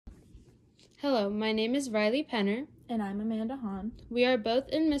Hello, my name is Riley Penner. And I'm Amanda Hahn. We are both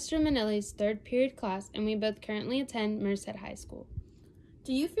in Mr. Manelli's third period class, and we both currently attend Merced High School.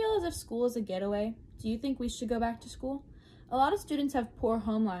 Do you feel as if school is a getaway? Do you think we should go back to school? A lot of students have poor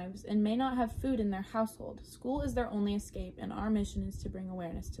home lives and may not have food in their household. School is their only escape, and our mission is to bring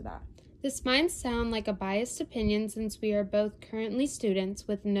awareness to that. This might sound like a biased opinion since we are both currently students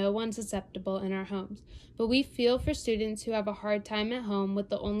with no one susceptible in our homes, but we feel for students who have a hard time at home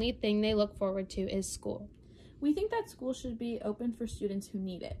with the only thing they look forward to is school. We think that school should be open for students who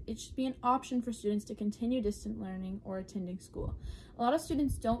need it. It should be an option for students to continue distant learning or attending school. A lot of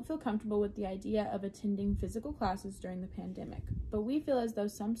students don't feel comfortable with the idea of attending physical classes during the pandemic, but we feel as though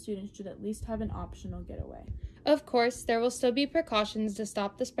some students should at least have an optional getaway. Of course, there will still be precautions to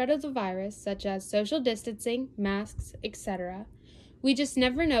stop the spread of the virus, such as social distancing, masks, etc. We just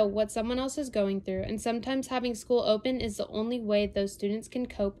never know what someone else is going through, and sometimes having school open is the only way those students can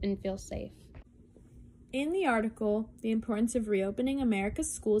cope and feel safe. In the article, The Importance of Reopening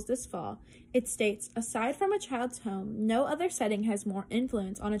America's Schools This Fall, it states, aside from a child's home, no other setting has more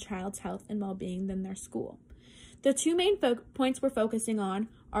influence on a child's health and well-being than their school. The two main points we're focusing on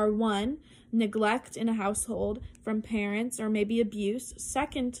are 1, neglect in a household from parents or maybe abuse.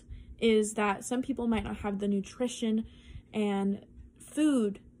 Second is that some people might not have the nutrition and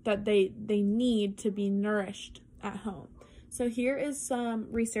food that they need to be nourished at home. So here is some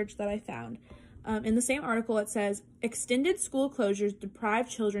research that I found. In the same article, it says, extended school closures deprive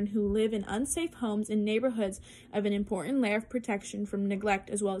children who live in unsafe homes and neighborhoods of an important layer of protection from neglect,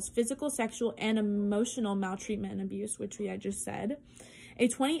 as well as physical, sexual, and emotional maltreatment and abuse, which I just said. A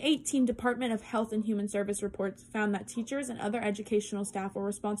 2018 Department of Health and Human Service report found that teachers and other educational staff were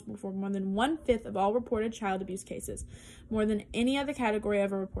responsible for more than 1/5 of all reported child abuse cases, more than any other category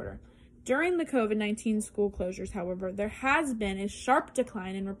of a reporter. During the COVID-19 school closures, however, there has been a sharp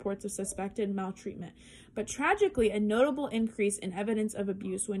decline in reports of suspected maltreatment, but tragically a notable increase in evidence of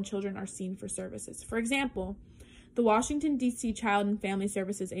abuse when children are seen for services. For example, the Washington, D.C. Child and Family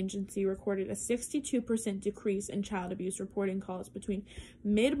Services Agency recorded a 62% decrease in child abuse reporting calls between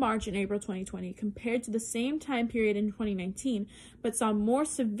mid-March and April 2020 compared to the same time period in 2019, but saw more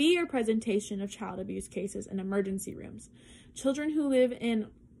severe presentation of child abuse cases in emergency rooms. Children who live in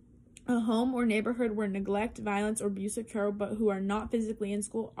a home or neighborhood where neglect, violence, or abuse occur but who are not physically in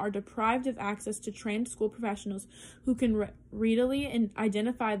school are deprived of access to trained school professionals who can readily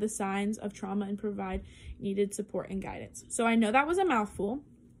identify the signs of trauma and provide needed support and guidance. So I know that was a mouthful,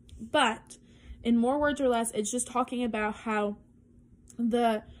 but in more words or less, it's just talking about how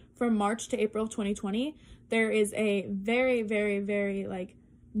from March to April of 2020, there is a very, very, very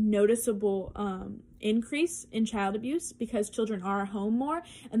noticeable increase in child abuse because children are at home more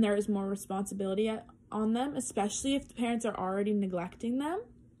and there is more responsibility on them, especially if the parents are already neglecting them.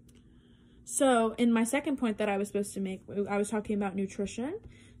 So in my second point that I was supposed to make, I was talking about nutrition.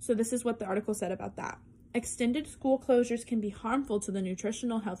 So this is what the article said about that. Extended school closures can be harmful to the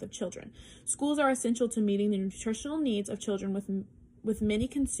nutritional health of children. Schools are essential to meeting the nutritional needs of children with many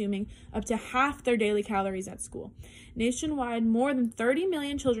consuming up to half their daily calories at school. Nationwide, more than 30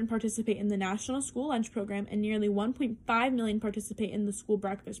 million children participate in the National School Lunch Program, and nearly 1.5 million participate in the School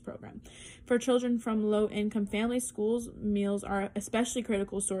Breakfast Program. For children from low-income families, schools' meals are especially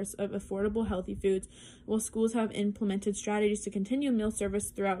critical source of affordable, healthy foods. While schools have implemented strategies to continue meal service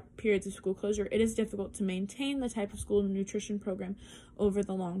throughout periods of school closure, it is difficult to maintain the type of school nutrition program over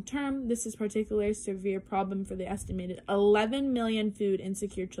the long term. This is particularly a severe problem for the estimated 11 million food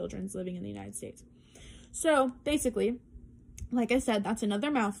insecure children living in the United States. So basically, like I said, that's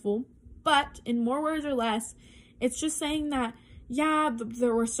another mouthful, but in more words or less, it's just saying that, yeah,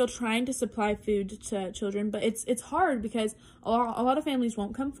 we're still trying to supply food to children, but it's hard because a lot of families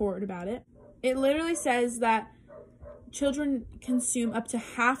won't come forward about it. It literally says that children consume up to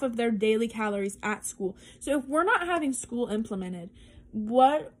half of their daily calories at school. So if we're not having school implemented,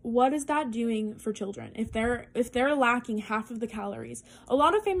 what is that doing for children if they're lacking half of the calories? A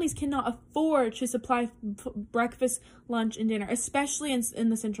lot of families cannot afford to supply breakfast, lunch, and dinner, especially in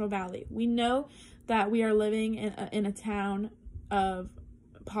the Central Valley. We know that we are living in a town of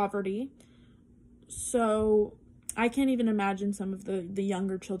poverty, so I can't even imagine some of the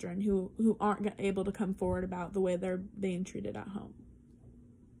younger children who aren't able to come forward about the way they're being treated at home.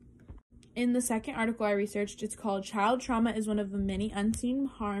 In the second article I researched, it's called Child Trauma is One of the Many Unseen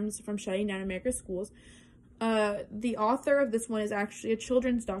Harms from Shutting Down America's Schools. The author of this one is actually a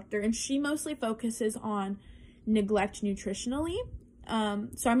children's doctor, and she mostly focuses on neglect nutritionally.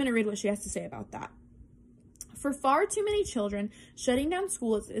 So I'm going to read what she has to say about that. For far too many children, shutting down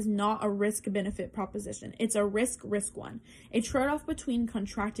schools is not a risk-benefit proposition. It's a risk one. A trade-off between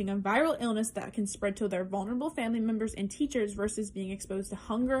contracting a viral illness that can spread to their vulnerable family members and teachers versus being exposed to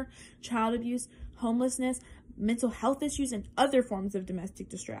hunger, child abuse, homelessness, mental health issues, and other forms of domestic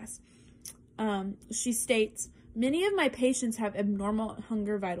distress. She states, many of my patients have abnormal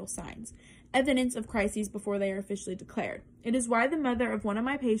hunger vital signs, evidence of crises before they are officially declared. It is why the mother of one of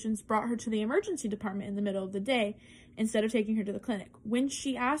my patients brought her to the emergency department in the middle of the day instead of taking her to the clinic. When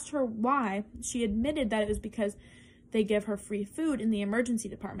she asked her why, she admitted that it was because they give her free food in the emergency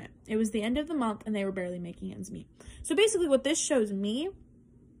department. It was the end of the month and they were barely making ends meet. So basically what this shows me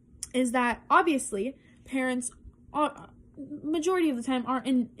is that obviously parents majority of the time aren't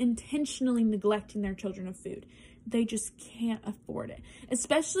intentionally neglecting their children of food. They just can't afford it,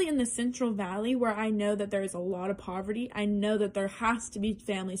 especially in the Central Valley where I know that there is a lot of poverty. I know that there has to be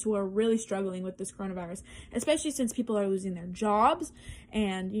families who are really struggling with this coronavirus, especially since people are losing their jobs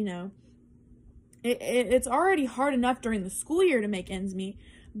and, you know, it's already hard enough during the school year to make ends meet,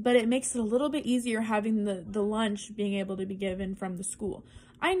 but it makes it a little bit easier having the lunch being able to be given from the school.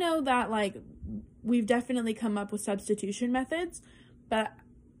 I know that, like, we've definitely come up with substitution methods, but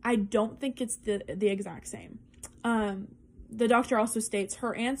I don't think it's the exact same. The doctor also states,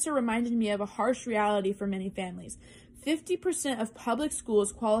 her answer reminded me of a harsh reality for many families. 50% of public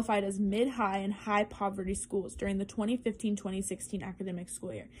schools qualified as mid-high and high poverty schools during the 2015-2016 academic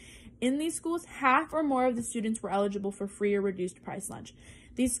school year. In these schools, half or more of the students were eligible for free or reduced price lunch.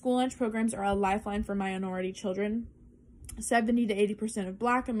 These school lunch programs are a lifeline for minority children. 70 to 80% of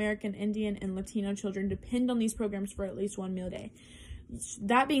Black, American, Indian, and Latino children depend on these programs for at least one meal a day.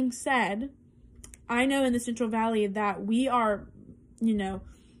 That being said, I know in the Central Valley that we are, you know,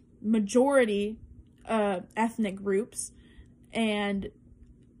 majority ethnic groups, and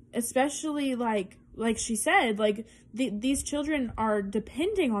especially like she said, like these children are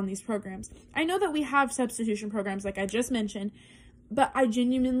depending on these programs. I know that we have substitution programs like I just mentioned, but I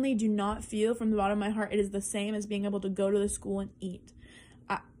genuinely do not feel from the bottom of my heart it is the same as being able to go to the school and eat.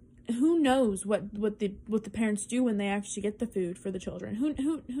 Who knows what the parents do when they actually get the food for the children?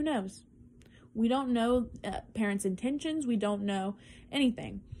 Who knows? We don't know parents' intentions. We don't know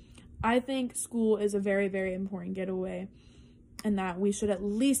anything. I think school is a very, very important getaway, and that we should at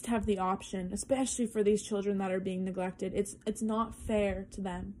least have the option, especially for these children that are being neglected. It's not fair to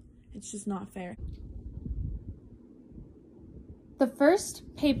them. It's just not fair. The first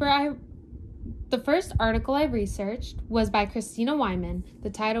article I researched was by Christina Wyman. The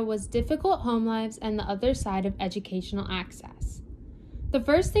title was Difficult Home Lives and the Other Side of Educational Access. The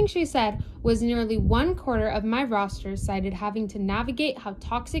first thing she said was nearly 1/4 of my roster cited having to navigate how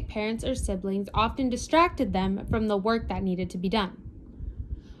toxic parents or siblings often distracted them from the work that needed to be done.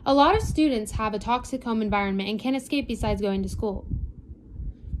 A lot of students have a toxic home environment and can't escape besides going to school.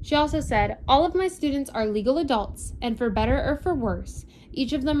 She also said, all of my students are legal adults, and for better or for worse,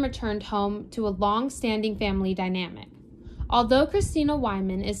 each of them returned home to a long-standing family dynamic. Although Christina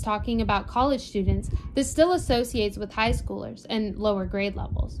Wyman is talking about college students, this still associates with high schoolers and lower grade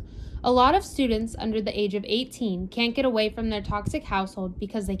levels. A lot of students under the age of 18 can't get away from their toxic household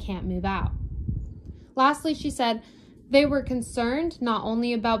because they can't move out. Lastly, she said, they were concerned not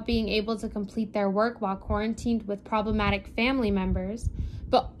only about being able to complete their work while quarantined with problematic family members,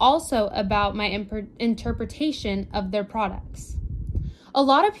 but also about my interpretation of their products. A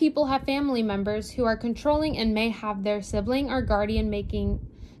lot of people have family members who are controlling and may have their sibling or guardian making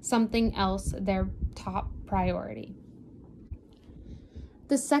something else their top priority.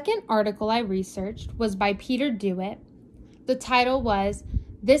 The second article I researched was by Peter Dewitt. The title was,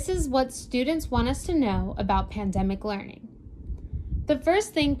 This is what students want us to know about pandemic learning. The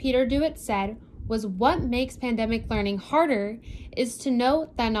first thing Peter Dewitt said was what makes pandemic learning harder is to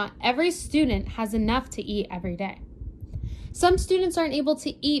note that not every student has enough to eat every day. Some students aren't able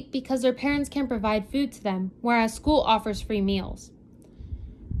to eat because their parents can't provide food to them, whereas school offers free meals.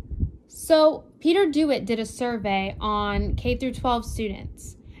 So Peter Dewitt did a survey on K-12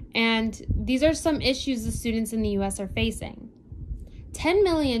 students, and these are some issues the students in the U.S. are facing. 10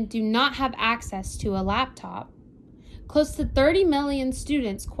 million do not have access to a laptop. Close to 30 million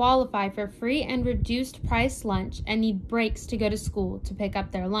students qualify for free and reduced price lunch and need breaks to go to school to pick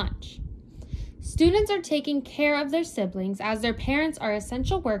up their lunch. Students are taking care of their siblings as their parents are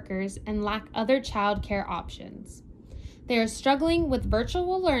essential workers and lack other child care options. They are struggling with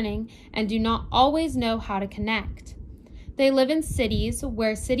virtual learning and do not always know how to connect. They live in cities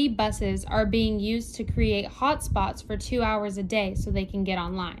where city buses are being used to create hotspots for 2 hours a day so they can get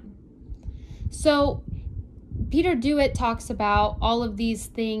online. So Peter Dewitt talks about all of these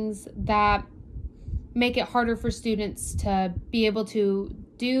things that make it harder for students to be able to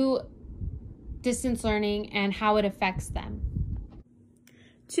do distance learning and how it affects them.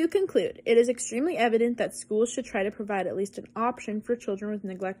 To conclude, it is extremely evident that schools should try to provide at least an option for children with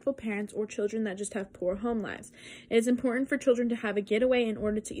neglectful parents or children that just have poor home lives. It is important for children to have a getaway in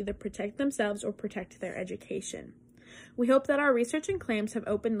order to either protect themselves or protect their education. We hope that our research and claims have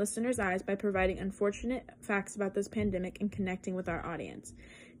opened listeners' eyes by providing unfortunate facts about this pandemic and connecting with our audience.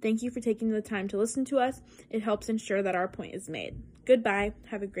 Thank you for taking the time to listen to us. It helps ensure that our point is made. Goodbye.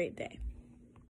 Have a great day.